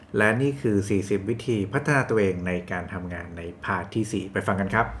และนี่คือ40วิธีพัฒนาตัวเองในการทำงานในพาร์ทที่4ไปฟังกัน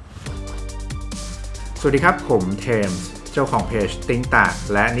ครับสวัสดีครับผมเทมส์เจ้าของเพจติ้งต่าง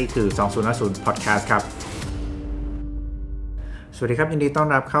และนี่คือ2050 Podcast ครับสวัสดีครับยินดีต้อน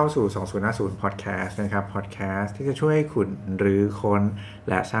รับเข้าสู่2050 Podcast นะครับ Podcast ที่จะช่วยให้คุณหรือคน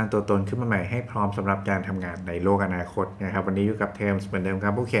และสร้างตัวตนขึ้นมาใหม่ให้พร้อมสำหรับการทำงานในโลกอนาคตนะครับวันนี้อยู่กับเทมส์เหมือนเดิมครั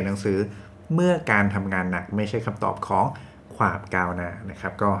บผู้เขียนหนังสือเมื่อการทำงานหนักไม่ใช่คำตอบของความก้าวหน้านะครั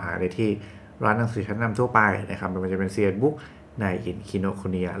บก็หาได้ที่ร้านหนังสือชั้นนำทั่วไปนะครับไม่ว่าจะเป็น CX Book ใน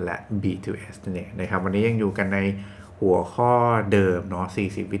Kinokuniya และ B2S นั่นเองนะครับวันนี้ยังอยู่กันในหัวข้อเดิมเนาะ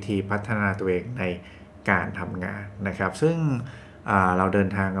40วิธีพัฒนาตัวเองในการทำงานนะครับซึ่งเราเดิน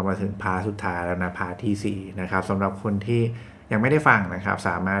ทางกันมาถึงพาร์ทสุดท้ายแล้วนะพาร์ทที่4นะครับสำหรับคนที่ยังไม่ได้ฟังนะครับส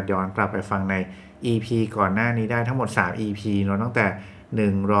ามารถย้อนกลับไปฟังใน EP ก่อนหน้านี้ได้ทั้งหมด3 EP เนาะตั้งแต่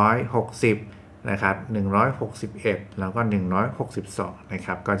160นะครับ161แล้วก็162นะค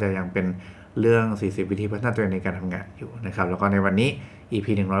รับก็จะยังเป็นเรื่อง40วิธีพัฒนาตัวเองในการทำงานอยู่นะครับแล้วก็ในวันนี้ EP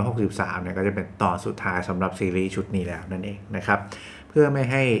 163เนี่ยก็จะเป็นตอนสุดท้ายสำหรับซีรีส์ชุดนี้แล้วนั่นเองนะครับเพื่อไม่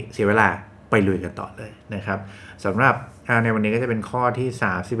ให้เสียเวลาไปลุยกันต่อเลยนะครับสำหรับในวันนี้ก็จะเป็นข้อที่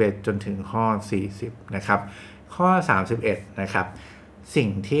31จนถึงข้อ40นะครับข้อ31นะครับสิ่ง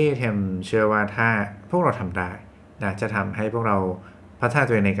ที่เทมเชื่อว่าถ้าพวกเราทำได้นะจะทำให้พวกเราพัฒนา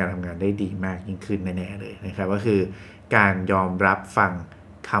ตัวเองในการทำงานได้ดีมากยิ่งขึ้นแน่ๆเลยนะครับก็คือการยอมรับฟัง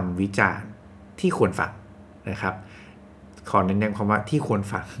คำวิจารณ์ที่ควรฟังนะครับขอเน้นย้ำคำว่าที่ควร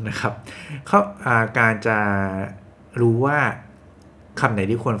ฟังนะครับการจะรู้ว่าคำไหน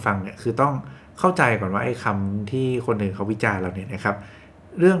ที่ควรฟังเนี่ยคือต้องเข้าใจก่อนว่าไอ้คำที่คนอื่นเขาวิจารณ์เราเนี่ยนะครับ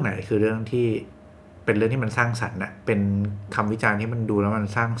เรื่องไหนคือเรื่องที่เป็นเรื่องที่มันสร้างสรรค์นะเป็นคำวิจารณ์ที่มันดูแล้วมัน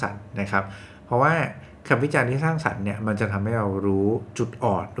สร้างสรรค์นะครับเพราะว่าคำวิจารณ์ที่สร้างสรรค์เนี่ยมันจะทำให้เรารู้จุด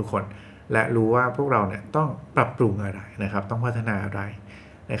อ่อนทุกคนและรู้ว่าพวกเราเนี่ยต้องปรับปรุงอะไรนะครับต้องพัฒนาอะไร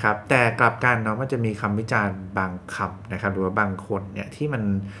นะครับแต่กลับกันเนาะมันจะมีคำวิจารณ์บางคำนะครับหรือว่าบางคนเนี่ยที่มัน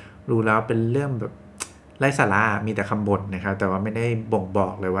รู้แล้วเป็นเรื่องแบบไร้สาระมีแต่คำบ่นนะครับแต่ว่าไม่ได้บ่งบอ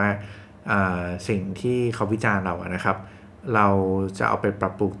กเลยว่าสิ่งที่เขาวิจารณ์เรานะครับเราจะเอาไปปรั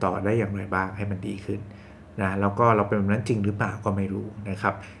บปรุงต่อได้อย่างไรบ้างให้มันดีขึ้นนะแล้วก็เราเป็นแบบนั้นจริงหรือเปล่าก็ไม่รู้นะค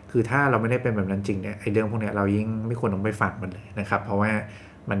รับคือถ้าเราไม่ได้เป็นแบบนั้นจริงเนี่ยไอ้เรื่องพวกนี้เรายิ่งไม่ควรต้องไปฟังมันเลยนะครับเพราะว่า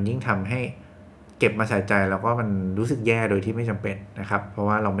มันยิ่งทำให้เก็บมาใส่ใจแล้วก็มันรู้สึกแย่โดยที่ไม่จำเป็นนะครับเพราะ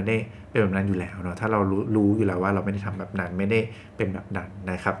ว่าเราไม่ได้เป็นแบบนั้นอยู่แล้วเนาะถ้าเรารู้อยู่แล้วว่าเราไม่ได้ทำแบบนั้นไม่ได้เป็นแบบนั้น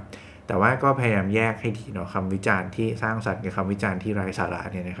นะครับแต่ว่าก็พยายามแยกให้ดีเนาะคำวิจารณ์ที่สร้างสรรค์กับคำวิจารณ์ที่ไร้สาระ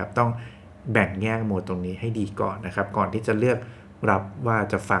เนี่ยนะครับต้องแบ่งแยกโหมดตรงนี้ให้ดีก่อนนะครับก่อนที่จะเลือกรับว่า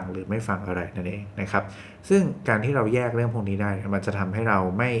จะฟังหรือไม่ฟังอะไรนั่นเองนะครับซึ่งการที่เราแยกเรื่องพวกนี้ได้มันจะทำให้เรา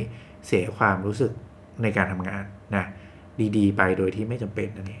ไม่เสียความรู้สึกในการทำงานนะดีๆไปโดยที่ไม่จำเป็น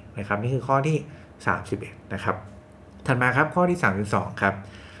นั่นเองนะครับนี่คือข้อที่31นะครับถัดมาครับข้อที่32ครับ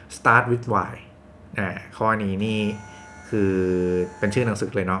start with why ข้อนี้นี่คือเป็นชื่อหนังสื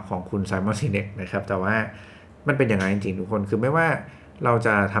อเลยเนาะของคุณไซมอนซิเน็กนะครับแต่ว่ามันเป็นอย่างไรจริงๆทุกคนคือไม่ว่าเราจ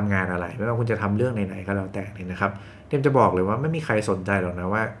ะทำงานอะไรไม่ว่าคุณจะทำเรื่องไหนๆก็แล้วแต่นี่นะครับเทมจะบอกเลยว่าไม่มีใครสนใจหรอกนะ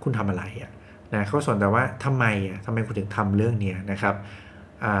ว่าคุณทำอะไรนะเขาสนแต่ว่าทำไมคุณถึงทำเรื่องนี้นะครับ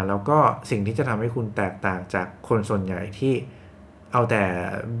แล้วก็สิ่งที่จะทำให้คุณแตกต่างจากคนส่วนใหญ่ที่เอาแต่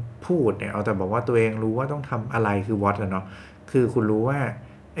พูดเนี่ยเอาแต่บอกว่าตัวเองรู้ว่าต้องทำอะไรคือ what เนาะคือคุณรู้ว่า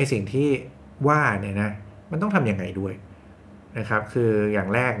ไอ้สิ่งที่ว่าเนี่ยนะมันต้องทำยังไงด้วยนะครับคืออย่าง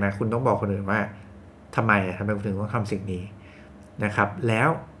แรกนะคุณต้องบอกคนอื่นว่าทำไมคุณถึงต้องทำสิ่งนี้นะครับแล้ว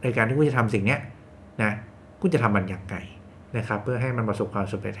ในการที่คุณจะทำสิ่งนี้นะคุณจะทำมันอย่างไรนะครับเพื่อให้มันประสบความ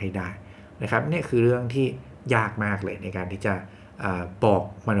สำเร็จให้ได้นะครับนี่คือเรื่องที่ยากมากเลยในการที่จะบอก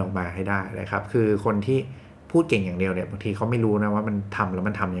มันออกมาให้ได้นะครับคือคนที่พูดเก่งอย่างเดียวเนี่ยบางทีเขาไม่รู้นะว่ามันทำแล้ว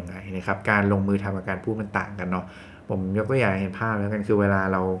มันทำยังไงนะครับการลงมือทำกับการพูดมันต่างกันเนาะผมยกตัวอย่างเห็นภาพแล้วกันคือเวลา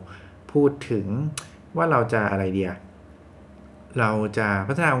เราพูดถึงว่าเราจะอะไรเดียเราจะ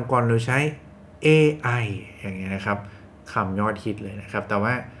พัฒนาองค์กรโดยใช้ AI อย่างเงี้ยนะครับคำยอดฮิตเลยนะครับแต่ว่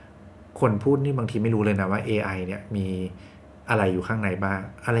าคนพูดนี่บางทีไม่รู้เลยนะว่า AI เนี่ยมีอะไรอยู่ข้างในบ้าง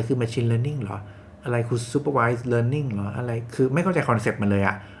อะไรคือ Machine Learning หรออะไรคือ Supervised Learning หรออะไรคือไม่เข้าใจคอนเซปต์มันเลย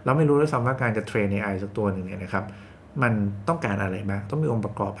เราไม่รู้ด้วยซ้ำว่าการจะเทรน AI สักตัวหนึ่งเนี่ยนะครับมันต้องการอะไรบ้างต้องมีองค์ป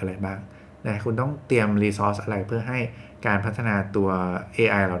ระกอบอะไรบ้างนะคุณต้องเตรียม resource อะไรเพื่อให้การพัฒนาตัว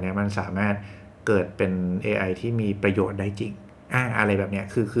AI เหล่านี้มันสามารถเกิดเป็น AI ที่มีประโยชน์ได้จริงอะไรแบบเนี้ย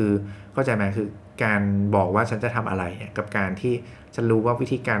คือเข้าใจไหมคือการบอกว่าฉันจะทำอะไรเนี่ยกับการที่ฉันรู้ว่าวิ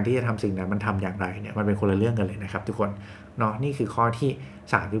ธีการที่จะทำสิ่งนั้นมันทำอย่างไรเนี่ยมันเป็นคนละเรื่องกันเลยนะครับทุกคนเนาะนี่คือข้อที่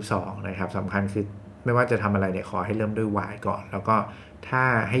32นะครับสำคัญคือไม่ว่าจะทำอะไรเนี่ยขอให้เริ่มด้วย why ก่อนแล้วก็ถ้า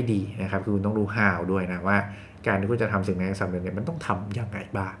ให้ดีนะครับคือคุณต้องรู้ how ด้วยนะว่าการที่คุณจะทำสิ่งนั้นสำเร็จเนี่ยมันต้องทำอย่างไร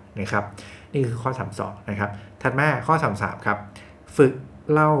บ้างนะครับนี่คือข้อ32นะครับถัดมาข้อ33ครับฝึก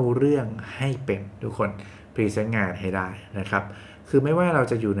เล่าเรื่องให้เป็นทุกคนพรีเซนต์งานให้ได้นะครับคือไม่ว่าเรา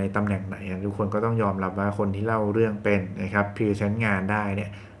จะอยู่ในตำแหน่งไหนทุกคนก็ต้องยอมรับว่าคนที่เล่าเรื่องเป็นนะครับพรีเซนต์งานได้เนี่ย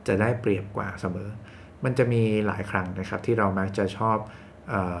จะได้เปรียบกว่าเสมอมันจะมีหลายครั้งนะครับที่เรามักจะชอบ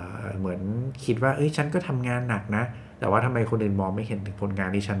เหมือนคิดว่าฉันก็ทำงานหนักนะแต่ว่าทำไมคนอื่นมองไม่เห็นถึงผลงาน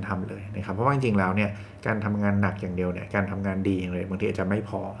ที่ฉันทำเลยนะครับเพราะว่าจริงๆแล้วเนี่ยการทำงานหนักอย่างเดียวเนี่ยการทำงานดีอย่างเดียวบางทีอาจจะไม่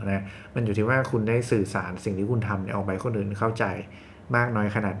พอนะมันอยู่ที่ว่าคุณได้สื่อสารสิ่งที่คุณทำเนี่ยออกไปคนอื่นเข้าใจมากน้อย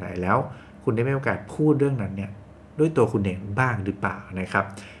ขนาดไหนแล้วคุณได้มีโอกาสพูดเรื่องนั้นเนี่ยด้วยตัวคุณเองบ้างหรือเปล่านะครับ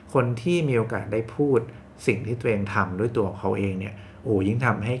คนที่มีโอกาสได้พูดสิ่งที่ตัวเองทำด้วยตัวเขาเองเนี่ยยิ่งท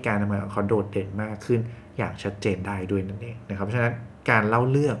ำให้การทำงานของเขาโดดเด่นมากขึ้นอย่างชัดเจนได้ด้วยนั่นเองนะครับเพราะฉะนั้นการเล่า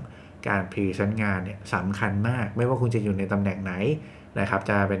เรื่องการพรีเซนต์งานเนี่ยสำคัญมากไม่ว่าคุณจะอยู่ในตำแหน่งไหนนะครับ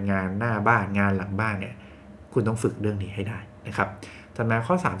จะเป็นงานหน้าบ้านงานหลังบ้านเนี่ยคุณต้องฝึกเรื่องนี้ให้ได้นะครับถัดมา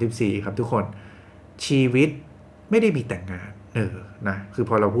ข้อ34ครับทุกคนชีวิตไม่ได้มีแต่งานนะคือ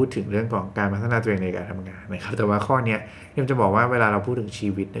พอเราพูดถึงเรื่องของการพัฒนาตัวเองในการทำงานนะครับแต่ว่าข้อนี้ยังจะบอกว่าเวลาเราพูดถึงชี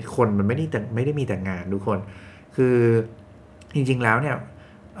วิตคนมันไม่ได้มีแต่งานทุกคนคือจริงๆแล้วเนี่ย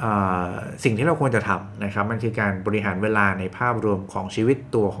สิ่งที่เราควรจะทำนะครับมันคือการบริหารเวลาในภาพรวมของชีวิต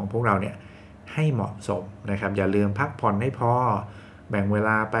ตัวของพวกเราเนี่ยให้เหมาะสมนะครับอย่าลืมพักผ่อนให้พอแบ่งเวล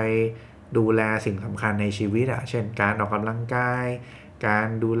าไปดูแลสิ่งสำคัญในชีวิตเช่นการออกกำลังกายการ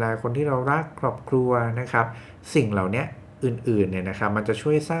ดูแลคนที่เรารักครอบครัวนะครับสิ่งเหล่านี้อื่นๆเนี่ยนะครับมันจะช่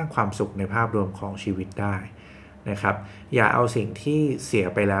วยสร้างความสุขในภาพรวมของชีวิตได้นะครับอย่าเอาสิ่งที่เสีย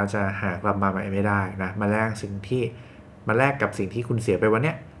ไปแล้วจะหากลับมาใหม่ไม่ได้นะมาแลกกับสิ่งที่คุณเสียไปวัน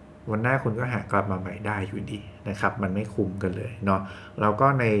หน้าคุณก็หากลับมาใหม่ได้อยู่ดีนะครับมันไม่คุ้มกันเลยเนาะแล้วก็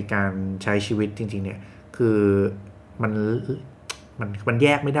ในการใช้ชีวิตจริงๆเนี่ยคือมันแย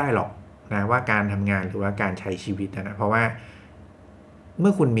กไม่ได้หรอกนะว่าการทำงานหรือว่าการใช้ชีวิตนะเพราะว่าเ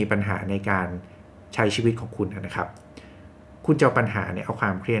มื่อคุณมีปัญหาในการใช้ชีวิตของคุณนะครับคุณจะเอาปัญหาเนี่ยเอาคว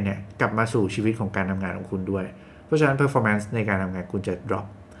ามเครียดเนี่ยกลับมาสู่ชีวิตของการทำงานของคุณด้วยเพราะฉะนั้น performance ในการทำงานคุณจะ drop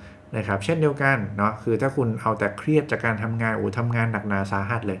นะครับเช่นเดียวกันเนาะคือถ้าคุณเอาแต่เครียดจากการทำงานทำงานหนักหนาสา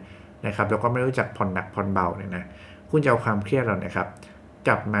หัสเลยนะครับแล้วก็ไม่รู้จักผ่อนหนักผ่อนเบาเนี่ยนะคุณจะเอาความเครียดเรานะครับก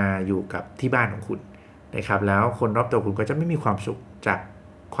ลับมาอยู่กับที่บ้านของคุณนะครับแล้วคนรอบตัวคุณก็จะไม่มีความสุขจาก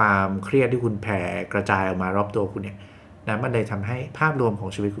ความเครียดที่คุณแผ่กระจายออกมารอบตัวคุณเนี่ยนะมันเลยทำให้ภาพรวมของ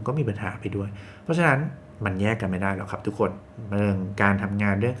ชีวิตคุณก็มีปัญหาไปด้วยเพราะฉะนั้นมันแยกกันไม่ได้หรอกครับทุกคนเรื่องการทำงา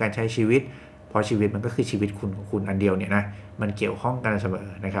นเรื่องการใช้ชีวิตเพราะชีวิตมันก็คือชีวิตคุณของคุณอันเดียวเนี่ยนะมันเกี่ยวข้องกันเสมอ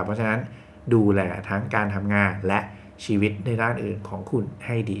นะครับเพราะฉะนั้นดูแลทั้งการทำงานและชีวิตในด้านอื่นของคุณใ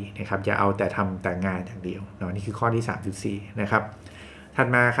ห้ดีนะครับอย่าเอาแต่ทำแต่งานอย่างเดียวเนาะนี่คือข้อที่34นะครับถัด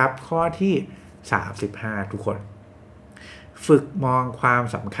มาครับข้อที่35ทุกคนฝึกมองความ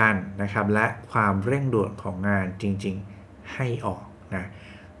สำคัญนะครับและความเร่งด่วนของงานจริงๆให้ออกนะ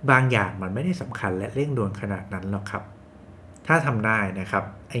บางอย่างมันไม่ได้สำคัญและเร่งด่วนขนาดนั้นหรอกครับถ้าทำได้นะครับ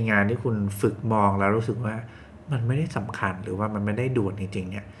ไองานที่คุณฝึกมองแล้วรู้สึกว่ามันไม่ได้สำคัญหรือว่ามันไม่ได้ด่วนจริง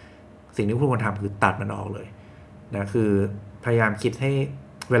ๆเนี่ยสิ่งที่คุณควรทำคือตัดมันออกเลยนะคือพยายามคิดให้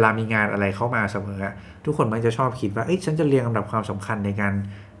เวลามีงานอะไรเข้ามาเสมอทุกคนมักจะชอบคิดว่าฉันจะเรียงลำดับความสำคัญในการ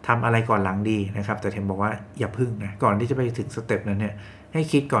ทำอะไรก่อนหลังดีนะครับแต่เทมบอกว่าอย่าพึ่งนะก่อนที่จะไปถึงสเต็ปนั้นเนี่ยให้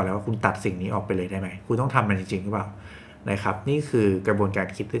คิดก่อนแล้วว่าคุณตัดสิ่งนี้ออกไปเลยได้ไหมคุณต้องทำมันจริงๆหรือเปล่านะครับนี่คือกระบวนการ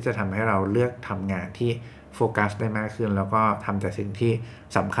คิดที่จะทำให้เราเลือกทำงานที่โฟกัสได้มากขึ้นแล้วก็ทำแต่สิ่งที่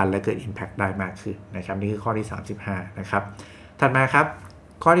สำคัญและเกิด Impact ได้มากขึ้นนะครับนี่คือข้อที่35นะครับถัดมาครับ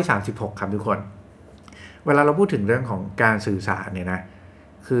ข้อที่36ครับทุกคนเวลาเราพูดถึงเรื่องของการสื่อสารเนี่ยนะ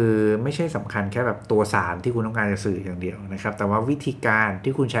คือไม่ใช่สำคัญแค่แบบตัวสารที่คุณต้องการจะสื่ออย่างเดียวนะครับแต่ว่าวิธีการ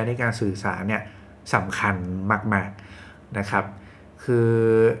ที่คุณใช้ในการสื่อสารเนี่ยสำคัญมากๆนะครับคือ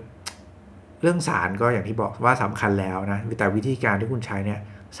เรื่องสารก็อย่างที่บอกว่าสำคัญแล้วนะแต่วิธีการที่คุณใช้เนี่ย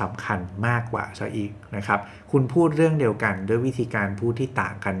สำคัญมากกว่าซะอีกนะครับคุณพูดเรื่องเดียวกันด้วยวิธีการพูดที่ต่า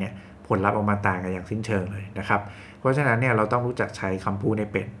งกันเนี่ยผลลัพธ์ออกมาต่างกันอย่างสิ้นเชิงเลยนะครับเพราะฉะนั้นเนี่ยเราต้องรู้จักใช้คำพูดให้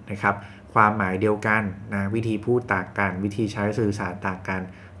เป็นนะครับความหมายเดียวกันนะวิธีพูดต่างกันวิธีใช้สื่อสารต่างกัน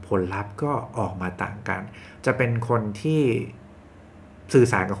ผลลัพธ์ก็ออกมาต่างกันจะเป็นคนที่สื่อ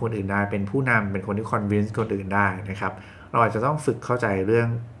สารกับคนอื่นได้เป็นผู้นำเป็นคนที่คอนวินส์คนอื่นได้นะครับเราอาจจะต้องฝึกเข้าใจเรื่อง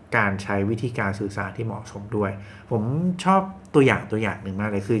การใช้วิธีการสื่อสารที่เหมาะสมด้วยผมชอบตัวอย่างหนึ่งมา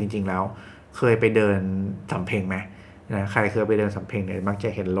กเลยคือจริงๆแล้วเคยไปเดินสำเพ็งไหมนะใครเคยไปเดินสำเพ็งเนี่ยมักจะ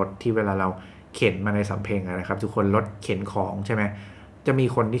เห็นรถที่เวลาเราเข็นมาในสำเพ็งนะครับทุกคนรถเข็นของใช่ไหมจะมี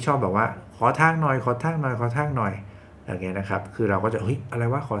คนที่ชอบแบบว่าขอทางหน่อยอย่างเงี้ยนะครับคือเราก็จะอะไร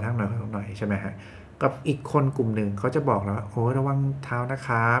ว่าขอทางหน่อยใช่ไหมฮะกับอีกคนกลุ่มหนึ่งเขาจะบอกแล้วระวังเท้านะค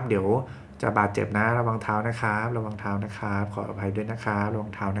รับเดี๋ยวจะบาดเจ็บนะระวังเท้านะครับขออภัยด้วยนะครับระวั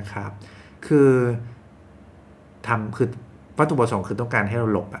งเท้านะครับคือวัตถุประสงค์คือต้องการให้เรา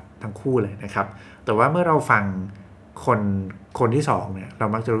หลบทั้งคู่เลยนะครับแต่ว่าเมื่อเราฟัง คนคนที่สองเนี่ยเรา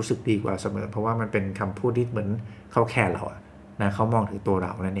มักจะรู้สึกดีกว่าเสมอเพราะว่ามันเป็นคำพูดที่เหมือนเขาแคร์เราอะนะเขามองถึงตัวเร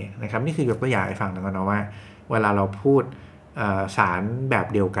านั่นเองนะครับนี่คือยกตัวอย่างให้ฟังนะว่าเวลาเราพูดสารแบบ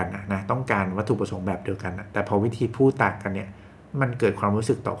เดียวกันนะต้องการวัตถุประสงค์แบบเดียวกันแต่พอวิธีพูดต่างกันเนี่ยมันเกิดความรู้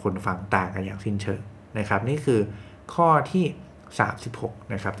สึกต่อคนฟังต่างกันอย่างสิ้นเชิงนะครับนี่คือข้อที่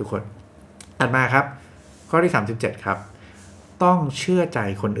36นะครับทุกคนถัดมาครับข้อที่37ครับต้องเชื่อใจ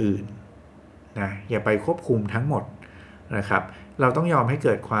คนอื่นนะอย่าไปควบคุมทั้งหมดนะครับเราต้องยอมให้เ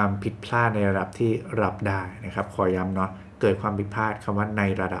กิดความผิดพลาดในระดับที่รับได้นะครับขอย้ำเนาะเกิดความผิดพลาดคำว่าใน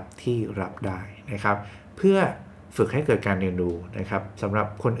ระดับที่รับได้นะครับเพื่อฝึกให้เกิดการเรียนรู้นะครับสำหรับ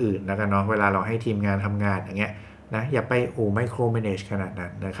คนอื่นแล้วกันเนาะเวลาเราให้ทีมงานทำงานอย่างเงี้ยนะอย่าไปไมโครแมเนจขนาดนั้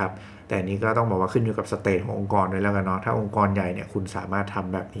นนะครับแต่นี้ก็ต้องบอกว่าขึ้นอยู่กับสเตจขององค์กรด้วยแล้วกันเนาะถ้าองค์กรใหญ่เนี่ยคุณสามารถท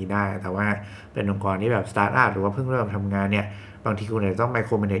ำแบบนี้ได้แต่ว่าเป็นองค์กรที่แบบสตาร์ทอัพหรือว่าเพิ่งเริ่มทำงานเนี่ยบางทีคุณอาจจะต้องไมโค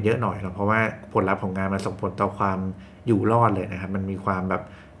รแมเนจเยอะหน่อยเพราะว่าผลลัพธ์ของงานมันส่งผลต่อความอยู่รอดเลยนะครับมันมีความแบบ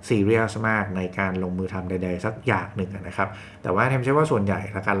ซีเรียสมากในการลงมือทำใดๆสักอย่างหนึ่งนะครับแต่ว่าเทมเชื่อว่าส่วนใหญ่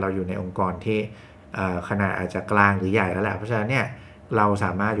ละกันเราอยู่ในองค์กรที่ขนาดอาจจะกลางหรือใหญ่แล้วแหละเพราะฉะนั้นเนี่ยเราส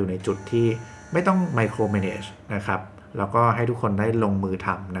ามารถอยู่ในจุดที่ไม่ต้องไมโครแมเนจนะครับแล้วก็ให้ทุกคนได้ลงมือท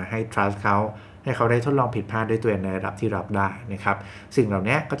ำนะให้ trust เขาให้เขาได้ทดลองผิดพลาดด้วยตัวเองในระดับที่รับได้นะครับสิ่งเหล่า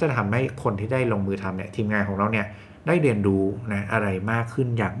นี้ก็จะทำให้คนที่ได้ลงมือทำเนี่ยทีมงานของเราเนี่ยได้เรียนรู้นะอะไรมากขึ้น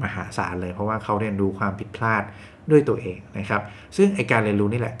อย่างมหาศาลเลยเพราะว่าเขาเรียนรู้ความผิดพลาดด้วยตัวเองนะครับซึ่งไอการเรียนรู้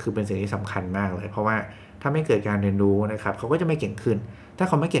นี่แหละคือเป็นสิ่งที่สำคัญมากเลยเพราะว่าถ้าไม่เกิดการเรียนรู้นะครับเขาก็จะไม่เก่งขึ้นถ้าเ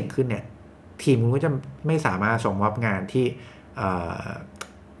ขาไม่เก่งขึ้นเนี่ยทีมคุณก็จะไม่สามารถส่งมอบงานที่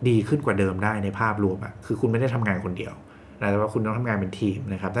ดีขึ้นกว่าเดิมได้ในภาพรวมคือคุณไม่ได้ทำงานคนเดียวนะแต่ว่าคุณต้องทำงานเป็นทีม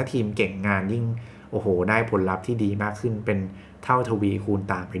นะครับถ้าทีมเก่งงานยิ่งโอ้โหได้ผลลัพธ์ที่ดีมากขึ้นเป็นเท่าทวีคูณ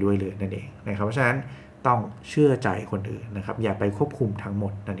ตามไปด้วยเลยนั่นเองนะครับเพราะฉะนั้นต้องเชื่อใจคนอื่นนะครับอย่าไปควบคุมทั้งหม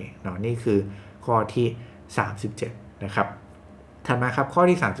ดนั่นเองเนาะนี่คือข้อที่37นะครับถัดมาครับข้อ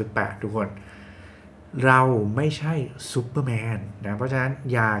ที่38ทุกคนเราไม่ใช่ซูเปอร์แมนนะเพราะฉะนั้น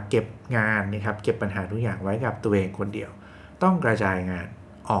อย่าเก็บงานนะครับเก็บปัญหาทุกอย่างไว้กับตัวเองคนเดียวต้องกระจายงาน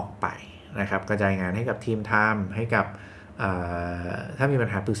ออกไปนะครับกระจายงานให้กับทีมทำให้กับถ้ามีปัญ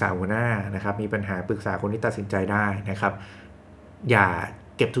หาปรึกษาหัวหน้านะครับมีปัญหาปรึกษาคนที่ตัดสินใจได้นะครับอย่า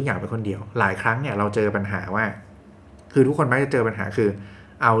เก็บทุกอย่างไปคนเดียวหลายครั้งเนี่ยเราเจอปัญหาว่าคือทุกคนมักจะเจอปัญหาคือ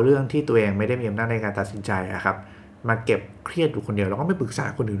เอาเรื่องที่ตัวเองไม่ได้มีอำนาจในการตัดสินใจครับมาเก็บเครียดอยู่คนเดียวแล้วก็ไม่ปรึกษา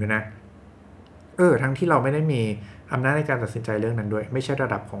คนอื่นด้วยนะทั้งที่เราไม่ได้มีอำนาจในการตัดสินใจเรื่องนั้นด้วยไม่ใช่ระ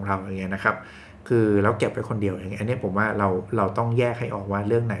ดับของเราอย่างเงี้ยนะครับคือเราเก็บไปคนเดียวอย่างเงี้ยอันนี้ผมว่าเราต้องแยกให้ออกว่า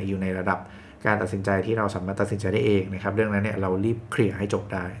เรื่องไหนอยู่ในระดับการตัดสินใจที่เราสามารถตัดสินใจได้เองนะครับเรื่องนั้นเนี่ยเรารีบเคลียร์ให้จบ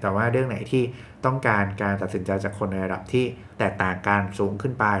ได้แต่ว่าเรื่องไหนที่ต้องการการตัดสินใจจากคนในระดับที่แตกต่างกันสูง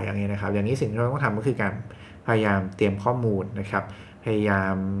ขึ้นไปอย่างนี้นะครับอย่างนี้สิ่งที่เราต้องทำก็คือการพยายามเตรียมข้อมูลนะครับพยายา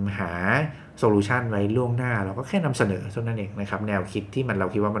มหาโซลูชันไว้ล่วงหน้าเราก็แค่นำเสนอเท่านั้นเองนะครับแนวคิดที่เรา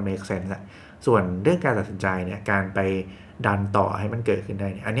คิดว่ามัน make sense ส่วนเรื่องการตัดสินใจเนี่ยการไปดันต่อให้มันเกิดขึ้นได้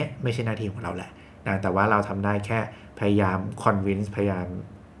เนี่ยอันนี้ไม่ใช่หน้าที่ของเราแหละนะแต่ว่าเราทำได้แค่พยายาม convince พยายาม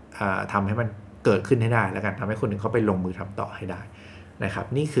ทำให้มันเกิดขึ้นให้ได้แล้วกันทำให้คนอื่นเขาไปลงมือทำต่อให้ได้นะครับ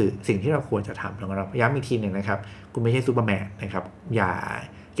นี่คือสิ่งที่เราควรจะทำแล้วเราย้ำอีกทีหนึ่งนะครับคุณไม่ใช่ซูเปอร์แมนนะครับอย่า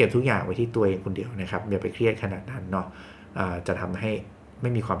เก็บทุกอย่างไว้ที่ตัวเองคนเดียวนะครับอย่าไปเครียดขนาดนั้นเนาะจะทำให้ไ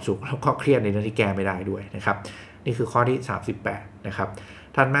ม่มีความสุขแล้วก็เครียดในเรื่องที่แก้ไม่ได้ด้วยนะครับนี่คือข้อที่38นะครับ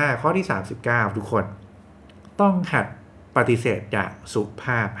ถัดมาข้อที่39ทุกคนต้องหัดปฏิเสธอย่างสุภ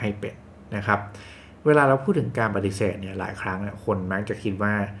าพให้เป็นนะครับเวลาเราพูดถึงการปฏิเสธเนี่ยหลายครั้งคนมักจะคิดว่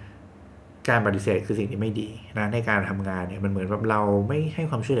าการปฏิเสธคือสิ่งที่ไม่ดีนะในการทำงานเนี่ยมันเหมือนแบบเราไม่ให้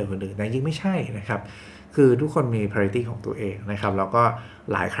ความช่วยเหลือคนอื่นแต่จริงไม่ใช่นะครับคือทุกคนมี priority ของตัวเองนะครับแล้วก็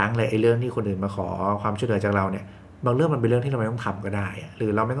หลายครั้งเลยไอ้เรื่องที่คนอื่นมาขอความช่วยเหลือจากเราเนี่ยบางเรื่องมันเป็นเรื่องที่เราไม่ต้องทำก็ได้หรื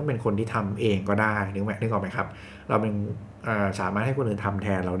อเราไม่ต้องเป็นคนที่ทำเองก็ได้นึกออกไหมครับเราเป็นสามารถให้คนอื่นทำแท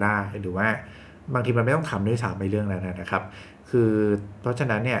นเราได้หรือว่าบางทีมันไม่ต้องทำด้วยซ้ำในเรื่องนั้นนะครับคือเพราะฉะ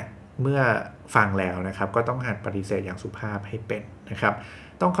นั้นเนี่ยเมื่อฟังแล้วนะครับก็ต้องหัดปฏิเสธอย่างสุภาพให้เป็นนะครับ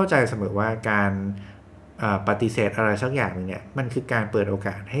ต้องเข้าใจเสมอว่าการปฏิเสธอะไรสักอย่างนึงเนี่ยมันคือการเปิดโอก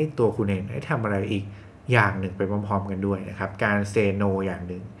าสให้ตัวคุณเองได้ทำอะไรอีกอย่างหนึ่งไปพร้อมๆกันด้วยนะครับการ say no อย่าง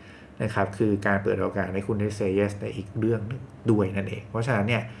หนึ่งนะครับคือการเปิดโอกาสให้คุณได้ say yes ในอีกเรื่องนึงด้วยนั่นเองเพราะฉะนั้น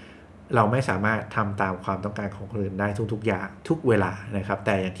เนี่ยเราไม่สามารถทำตามความต้องการของคนอื่นได้ทุกๆอย่างทุกเวลานะครับแ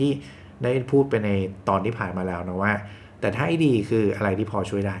ต่อย่างที่ได้พูดไปในตอนที่ผ่านมาแล้วนะว่าแต่ถ้าให้ดีคืออะไรที่พอ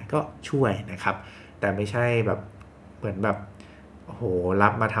ช่วยได้ก็ช่วยนะครับแต่ไม่ใช่แบบเหมือนแบบโอ้โหรั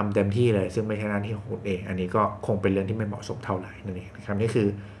บมาทำเต็มที่เลยซึ่งไม่ใช่หน้าที่ของคุณเองอันนี้ก็คงเป็นเรื่องที่ไม่เหมาะสมเท่าไหร่นั่นเองนะครับนี่คือ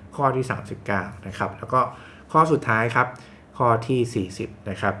ข้อที่39นะครับแล้วก็ข้อสุดท้ายครับข้อที่40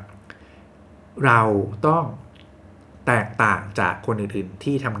นะครับเราต้องแตกต่างจากคนอื่นๆ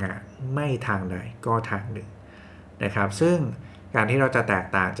ที่ทำงานไม่ทางใดก็ทางหนึ่ง นะครับซึ่งการที่เราจะแตก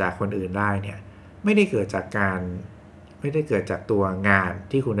ต่างจากคนอื่นได้เนี่ยไม่ได้เกิดจากตัวงาน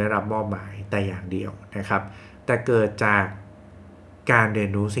ที่คุณได้รับมอบหมายแต่อย่างเดียวนะครับแต่เกิดจากการเรีย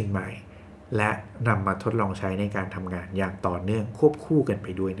นรู้สิ่งใหม่และนำมาทดลองใช้ในการทำงานอย่างต่อเนื่องควบคู่กันไป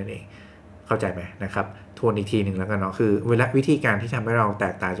ด้วยนั่นเองเข้าใจไหมนะครับทวนอีกทีหนึ่งแล้วกันเนาะคือวิธีการที่ทำให้เราแต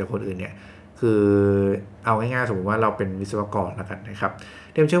กต่างจากคนอื่นเนี่ยคือเอาง่ายๆสมมติว่าเราเป็นวิศวกรแล้วกันนะครับ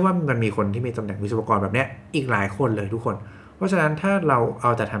เดี๋ยวเชื่อว่ามันมีคนที่มีตำแหน่งวิศวกรแบบเนี้ยอีกหลายคนเลยทุกคนเพราะฉะนั้นถ้าเราเอ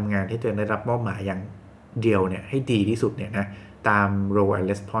าแต่ทำงานที่ตัวเองได้รับมอบหมายอย่างเดียวเนี่ยให้ดีที่สุดเนี่ยนะตาม role and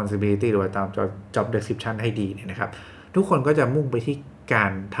responsibility หรือว่าตาม job description ให้ดีเนี่ยนะครับทุกคนก็จะมุ่งไปที่กา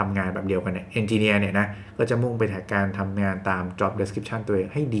รทำงานแบบเดียวกันเนี่ย engineer เนี่ยนะก็จะมุ่งไปถึงการทำงานตาม job description ตัวเอง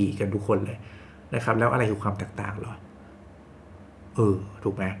ให้ดีกันทุกคนเลยนะครับแล้วอะไรคือความแตกต่างหรอ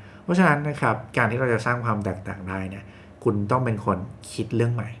ถูกไหมเพราะฉะนั้นนะครับการที่เราจะสร้างความแตกต่างได้เนี่ยคุณต้องเป็นคนคิดเรื่อ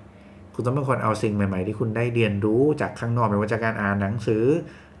งใหม่คุณต้องเป็นคนเอาสิ่งใหม่ๆที่คุณได้เรียนรู้จากข้างนอกไม่ว่าจะการอ่านหนังสือ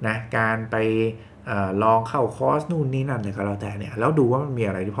นะการไปลองเข้าคอร์สนู่นนี่นั่นเลยก็แล้วแต่เนี่ยแล้วดูว่ามันมี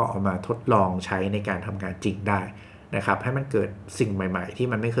อะไรที่พอเอามาทดลองใช้ในการทำงานจริงได้นะครับให้มันเกิดสิ่งใหม่ๆที่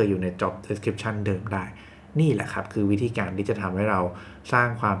มันไม่เคยอยู่ใน job description เดิมได้นี่แหละครับคือวิธีการที่จะทำให้เราสร้าง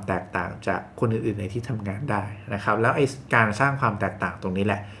ความแตกต่างจากคนอื่นๆในที่ทำงานได้นะครับแล้วไอ้การสร้างความแตกต่างตรงนี้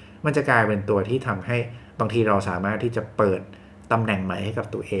แหละมันจะกลายเป็นตัวที่ทำให้บางทีเราสามารถที่จะเปิดตำแหน่งใหม่ให้กับ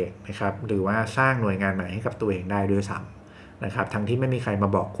ตัวเองนะครับหรือว่าสร้างหน่วยงานใหม่ให้กับตัวเองได้ด้วยซ้ำนะครับทั้งที่ไม่มีใครมา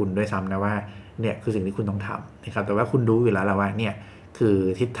บอกคุณด้วยซ้ำนะว่าเนี่ยคือสิ่งที่คุณต้องทำนะครับแต่ว่าคุณรู้อยู่แล้วว่าเนี่ยคือ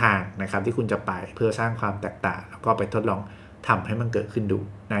ทิศทางนะครับที่คุณจะไปเพื่อสร้างความแตกต่างแล้วก็ไปทดลองทำให้มันเกิดขึ้นดู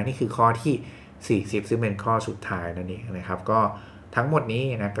นะนี่คือข้อที่40ซึ่งเป็นข้อสุดท้ายนั่นเองนะครับก็ทั้งหมดนี้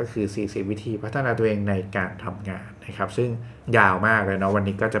นะก็คือ40วิธีพัฒนาตัวเองในการทำงานนะครับซึ่งยาวมากเลยเนาะวัน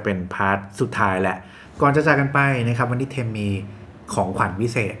นี้ก็จะเป็นพาร์ทสุดท้ายแหละก่อนจะจากกันไปนะครับวันนี้เทมมีของขวัญพิ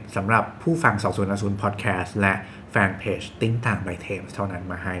เศษสำหรับผู้ฟัง2000 Podcast และแฟนเพจติ้งต่างby Thamesเท่านั้น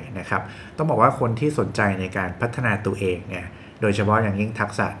มาให้นะครับต้องบอกว่าคนที่สนใจในการพัฒนาตัวเองเนี่ยโดยเฉพาะอย่างยิ่งทั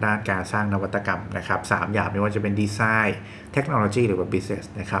กษะด้านการสร้างนวัตกรรมนะครับ3อย่างไม่ว่าจะเป็นดีไซน์เทคโนโลยีหรือว่า business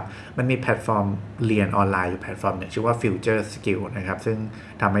นะครับมันมีแพลตฟอร์มเรียนออนไลน์อยู่แพลตฟอร์มหนึ่งชื่อว่า Future Skill นะครับซึ่ง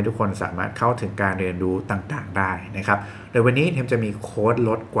ทำให้ทุกคนสามารถเข้าถึงการเรียนรู้ต่างๆได้นะครับโดยวันนี้เทมจะมีโค้ดล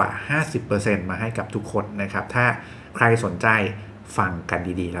ดกว่า 50% มาให้กับทุกคนนะครับถ้าใครสนใจฟังกัน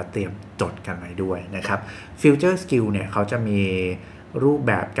ดีๆแล้วเตรียมจดกันไว้ด้วยนะครับ Future Skill เนี่ยเขาจะมีรูปแ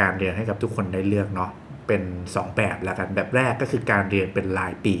บบการเรียนให้กับทุกคนได้เลือกเนาะเป็น2แบบแล้วกันแบบแรกก็คือการเรียนเป็นรา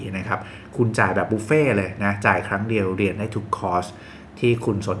ยปีนะครับคุณจ่ายแบบบุฟเฟ่เลยนะจ่ายครั้งเดียวเรียนได้ทุกคอร์สที่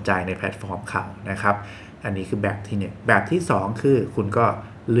คุณสนใจในแพลตฟอร์มเขานะครับอันนี้คือแบบที่1แบบที่2คือคุณก็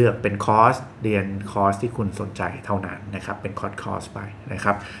เลือกเป็นคอร์สเรียนคอร์สที่คุณสนใจเท่านั้นนะครับเป็นคอร์สไปนะค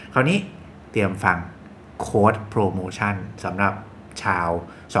รับคราวนี้เตรียมฟังโค้ดโปรโมชั่นสำหรับชาว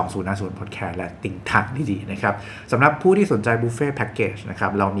2050 Podcast และติ่งทางดีๆนะครับสำหรับผู้ที่สนใจบุฟเฟ่แพ็กเกจนะครั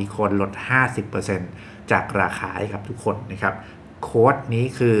บเรามีโค้ดลด 50% จากราคาให้กับทุกคนนะครับโค้ดนี้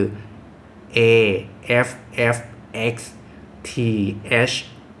คือ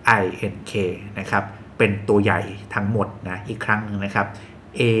AFFXTHINK นะครับเป็นตัวใหญ่ทั้งหมดนะอีกครั้งนึงนะครับ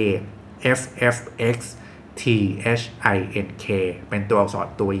AFFXTHINK เป็นตัวอักษร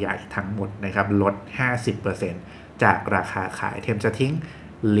ตัวใหญ่ทั้งหมดนะครับลด 50% จากราคาขายเทมจะทิ้ง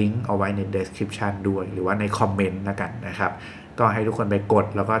ลิงก์เอาไว้ใน description ด้วยหรือว่าในคอมเมนต์แล้วกันนะครับก็ให้ทุกคนไปกด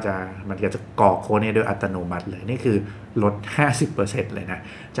แล้วก็มันก็จะกรอกโค้ดนี้โดยอัตโนมัติเลยนี่คือลด 50% เลยนะ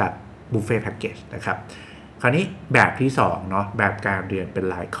จากบุฟเฟ่แพ็กเกจนะครับคราวนี้แบบที่2เนาะแบบการเรียนเป็น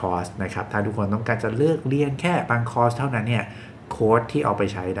หลายคอร์สนะครับถ้าทุกคนต้องการจะเลือกเรียนแค่บางคอร์สเท่านั้นเนี่ยโค้ดที่เอาไป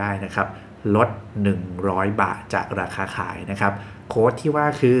ใช้ได้นะครับลด100 บาทจากราคาขายนะครับโค้ดที่ว่า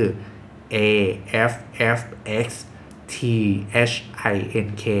คือ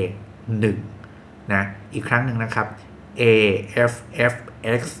AFFXTHINK 1นะอีกครั้งหนึ่งนะครับ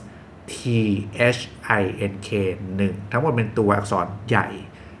AFFXTHINK 1ทั้งหมดเป็นตัวอักษรใหญ่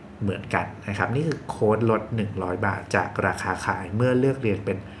เหมือนกันนะครับนี่คือโค้ดลด100 บาทจากราคาขายเมื่อเลือกเรียนเ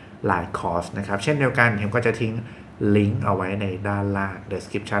ป็นหลายคอร์สนะครับเช่นเดียวกันผมก็จะทิ้งลิงก์เอาไว้ในด้านล่าง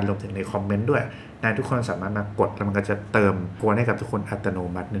description รวมถึงในคอมเมนต์ด้วยนะทุกคนสามารถมากดแล้วมันก็จะเติมโค้ดให้กับทุกคนอัตโน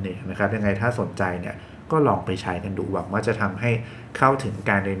มัตินั่นเองนะครับยังไงถ้าสนใจเนี่ยก็ลองไปใช้กันดูหวังว่าจะทำให้เข้าถึง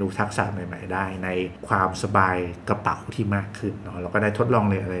การเรียนรู้ทักษะใหม่ๆได้ในความสบายกระเป๋าที่มากขึ้นเนาะเราก็ได้ทดลอง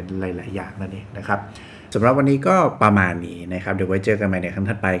เลยอะไรหลายๆอย่างนั่นเองนะครับสำหรับวันนี้ก็ประมาณนี้นะครับเดี๋ยวไว้เจอกันใหม่ในครั้ง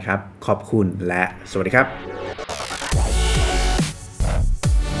ถัดไปครับขอบคุณและสวัสดีครับ